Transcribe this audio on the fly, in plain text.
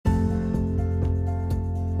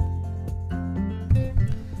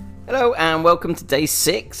Hello and welcome to day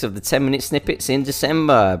 6 of the 10-minute snippets in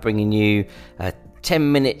December, bringing you a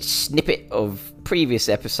 10-minute snippet of previous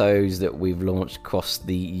episodes that we've launched across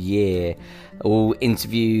the year. All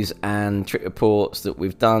interviews and trip reports that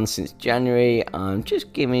we've done since January. I'm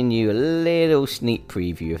just giving you a little sneak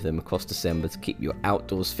preview of them across December to keep your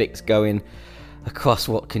outdoors fix going across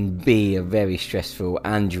what can be a very stressful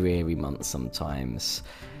and dreary month sometimes.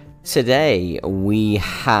 Today we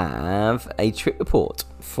have a trip report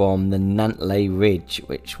from the Nantlle Ridge,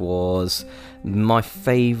 which was my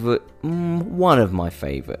favourite, one of my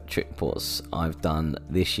favourite trip reports I've done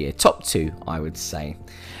this year. Top 2, I would say.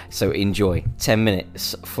 So enjoy 10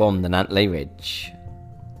 minutes from the Nantlle Ridge.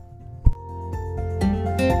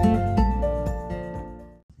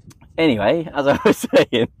 Anyway, as I was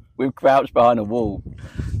saying, we've crouched behind a wall.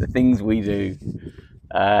 The things we do.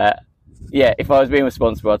 Yeah, if I was being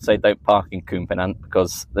responsible, I'd say don't park in Kumpenant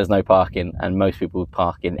because there's no parking and most people would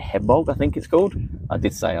park in Hebog, I think it's called. I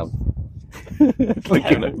did say I'm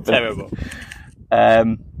terrible.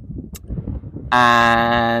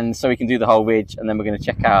 And so we can do the whole ridge and then we're going to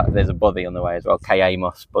check out, there's a bothy on the way as well, K.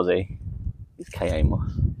 Amos bothy. It's K.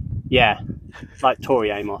 Amos. Yeah, like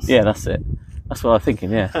Tori Amos. Yeah, that's it. That's what I was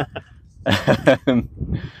thinking, yeah.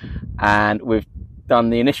 And we've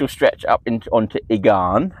done the initial stretch up onto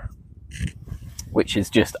Igan, which is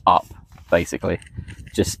just up, basically.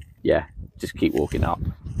 Just keep walking up.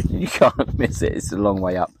 You can't miss it. It's a long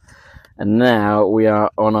way up. And now we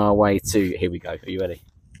are on our way to, here we go. Are you ready?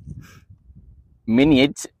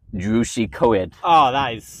 Minyid Drusi Coed. Oh,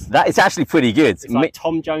 that is actually pretty good. It's like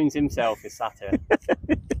Tom Jones himself is sat here.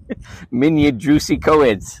 Minyid Drusi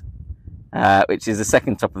Coed, which is the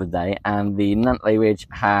second top of the day. And the Nantlle Ridge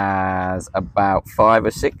has about 5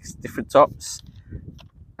 or 6 different tops.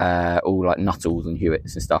 All like Nuttles and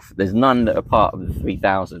Hewitts and stuff. There's none that are part of the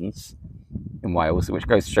 3000s in Wales, which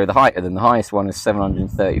goes to show the height of them. The highest one is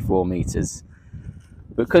 734 metres.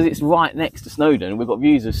 Because it's right next to Snowdon, we've got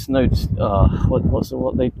views of Snowdon.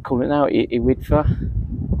 What they call it now?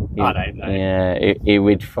 Iwidfa? I don't know. Yeah,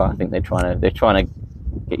 Iwidfa. I think they're trying to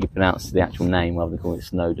get you pronounced the actual name rather than calling it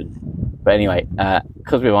Snowdon. But anyway,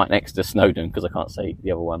 because we're right next to Snowdon, because I can't say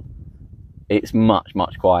the other one, it's much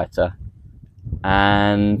quieter.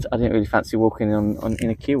 And I didn't really fancy walking in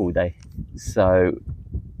a queue all day, so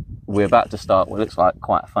we're about to start what looks like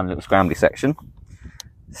quite a fun little scrambly section.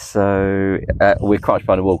 So we're crouched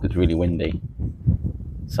by the wall because it's really windy,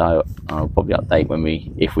 so I'll probably update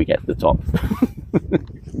if we get to the top.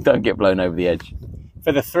 Don't get blown over the edge.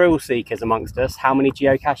 For the thrill seekers amongst us, how many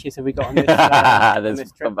geocaches have we got on this? There's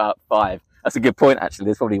this trip? About 5. That's a good point, actually.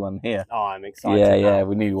 There's probably one here. Oh, I'm excited. Yeah,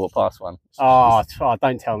 we nearly walked past one. Oh,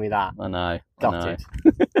 don't tell me that. I know. Gutted.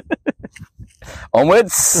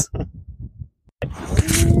 Onwards.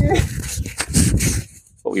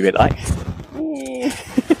 What we bit like.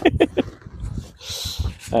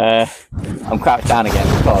 I'm crouched down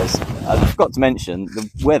again because I forgot to mention the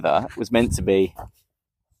weather was meant to be.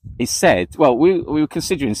 It said, well, we were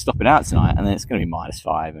considering stopping out tonight, and then it's going to be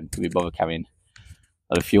 -5, and can we bother carrying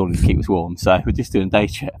a lot of fuel to keep us warm? So we're just doing a day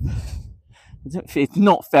trip. It's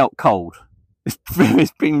not felt cold.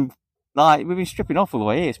 It's been like we've been stripping off all the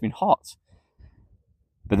way here. It's been hot.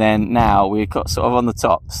 But then now we've got sort of on the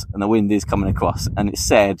tops and the wind is coming across, and it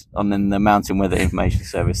said on the Mountain Weather Information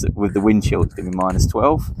Service that with the wind chill it's going to be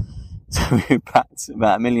 -12. So we packed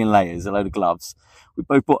about 1 million layers, a load of gloves. We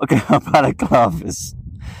both bought a pair of gloves,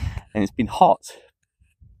 and it's been hot.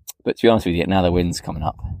 But to be honest with you, now the wind's coming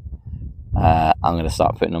up. I'm going to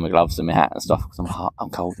start putting on my gloves and my hat and stuff because I'm hot. I'm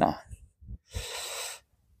cold now.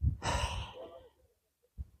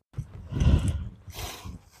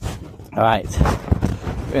 All right.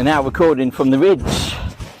 We're now recording from the ridge.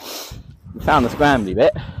 We found the scrambly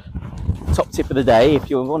bit. Top tip of the day, if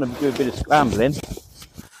you want to do a bit of scrambling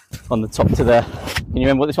on the top to the... Can you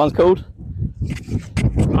remember what this one's called?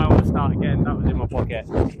 I want to start again. That was in my pocket.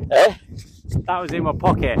 Eh? That was in my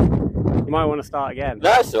pocket. You might want to start again. No,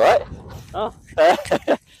 that's all right. Oh. Do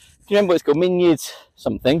you remember what it's called? Minyid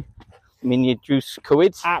something? Minyid Juice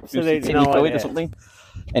Coed? Absolutely no idea. Or something.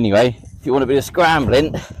 Anyway, if you want a bit of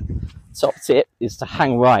scrambling, top tip is to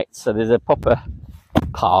hang right. So there's a proper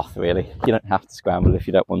path, really. You don't have to scramble if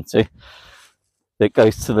you don't want to. That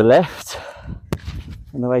goes to the left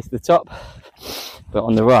on the way to the top. But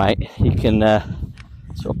on the right, you can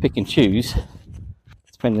sort of pick and choose,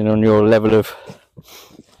 depending on your level of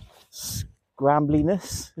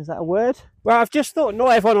scrambliness. Is that a word? Well, I've just thought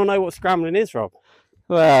not everyone will know what scrambling is, Rob.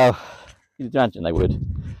 Well, you'd imagine they would.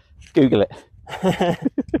 Google it.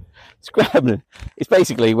 Scrambling. It's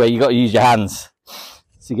basically where you got to use your hands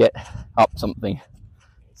to get up something.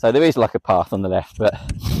 So there is like a path on the left, but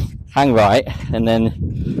hang right, and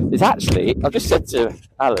then it's actually, I've just said to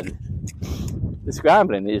Alan, the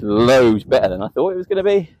scrambling is loads better than I thought it was going to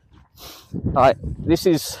be. Like, this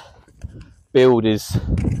is billed as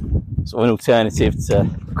sort of an alternative to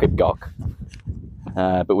Cribgoch,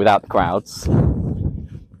 but without the crowds.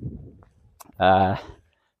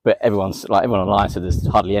 But everyone online said there's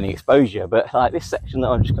hardly any exposure. But like this section that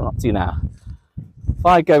I'm just going up to now, if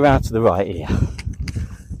I go round to the right here,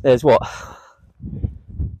 there's what?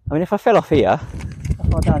 I mean, if I fell off here, how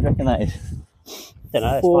far down do you reckon that is? Don't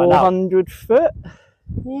know. 400 foot?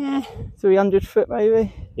 Yeah. 300 foot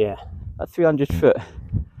maybe? Yeah. At 300 foot.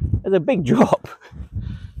 There's a big drop.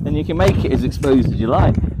 And you can make it as exposed as you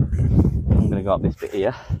like. I'm going to go up this bit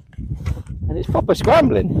here. And it's proper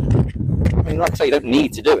scrambling. I mean, like I say, you don't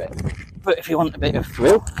need to do it. But if you want a bit of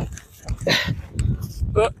thrill.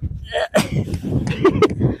 There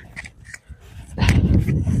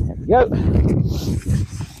we go.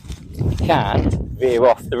 You can veer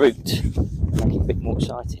off the route and make it a bit more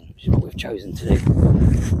exciting, which is what we've chosen to do.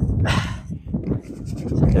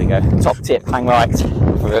 So there we go. Top tip, hang right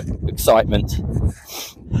for excitement.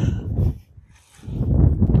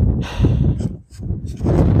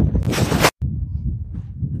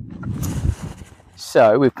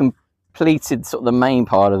 So we've completed sort of the main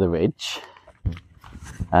part of the ridge.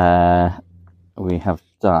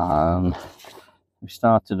 We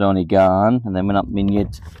started on Igan and then went up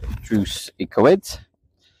Miniad Drws I Coed,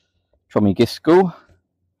 Tromi Gisgol,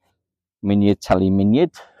 Miniad Tally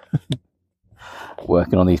Miniad.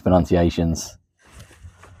 Working on these pronunciations.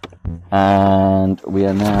 And we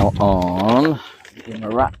are now on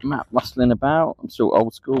a map rustling about. I'm still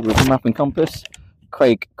old school with a map and compass.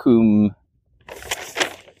 Craig Coombe.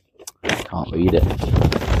 Can't read it.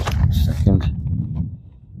 Second.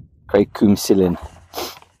 Craig Coombe Sillin,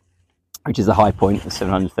 which is the high point of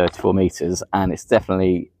 734 metres, and it's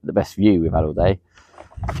definitely the best view we've had all day.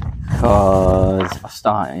 Because if I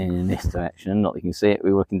start in this direction, not that you can see it,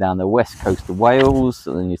 we're looking down the west coast of Wales,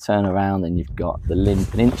 and then you turn around and you've got the Llyn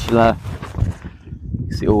Peninsula. You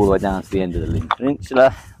can see all the way down to the end of the Llyn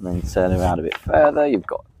Peninsula, and then turn around a bit further, you've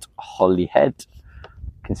got Holyhead.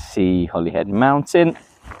 You can see Holyhead Mountain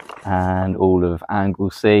and all of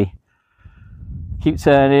Anglesey. Keep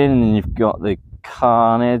turning, and then you've got the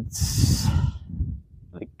Carneds,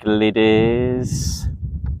 the Gliders,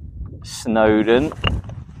 Snowdon,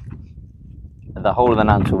 the whole of the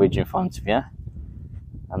Nantlle Ridge in front of you,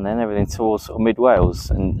 and then everything towards sort of mid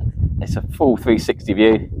Wales, and it's a full 360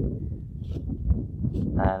 view,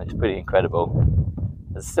 and it's pretty incredible.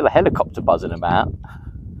 There's still a helicopter buzzing about.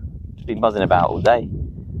 It's been buzzing about all day.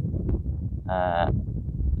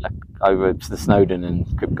 Over to the Snowdon and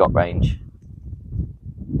Cribgoch range.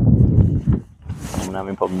 I'm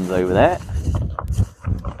having problems over there.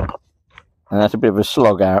 And that's a bit of a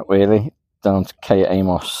slog out really, down to Caer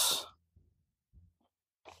Amos.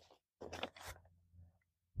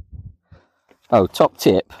 Oh, top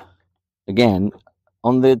tip, again,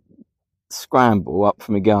 on the scramble up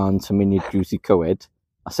from Igan to Miniad Drws I Coed,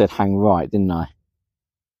 I said hang right, didn't I?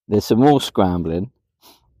 There's some more scrambling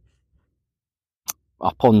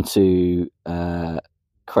up onto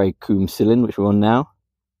Craig Coombe Sillin, which we're on now.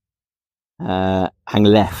 Hang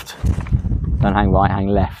left, don't hang right, hang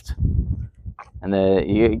left. And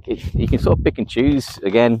you can sort of pick and choose.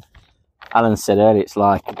 Again, Alan said earlier, it's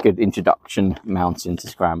like a good introduction mountain to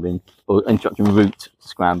scrambling, or introduction route to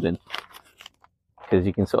scrambling, because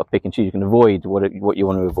you can sort of pick and choose. You can avoid what you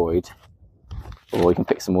want to avoid, or you can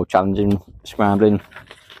pick some more challenging scrambling.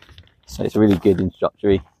 So it's a really good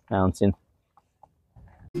introductory mountain.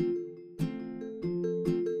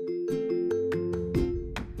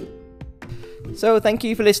 So thank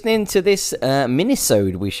you for listening to this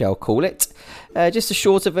minisode, we shall call it. Just a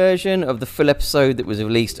shorter version of the full episode that was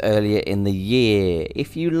released earlier in the year.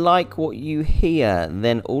 If you like what you hear,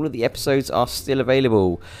 then all of the episodes are still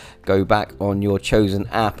available. Go back on your chosen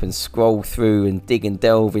app and scroll through and dig and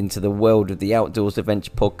delve into the world of the Outdoors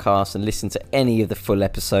Adventure podcast and listen to any of the full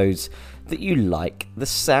episodes that you like the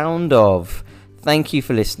sound of. Thank you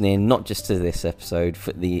for listening, not just to this episode,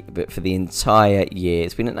 but for the entire year.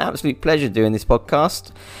 It's been an absolute pleasure doing this podcast,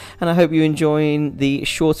 and I hope you're enjoying the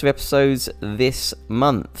shorter episodes this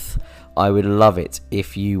month. I would love it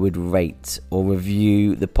if you would rate or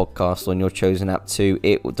review the podcast on your chosen app too.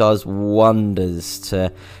 It does wonders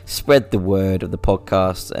to spread the word of the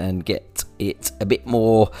podcast and get it a bit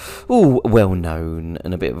more well known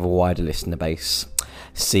and a bit of a wider listener base.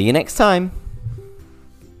 See you next time.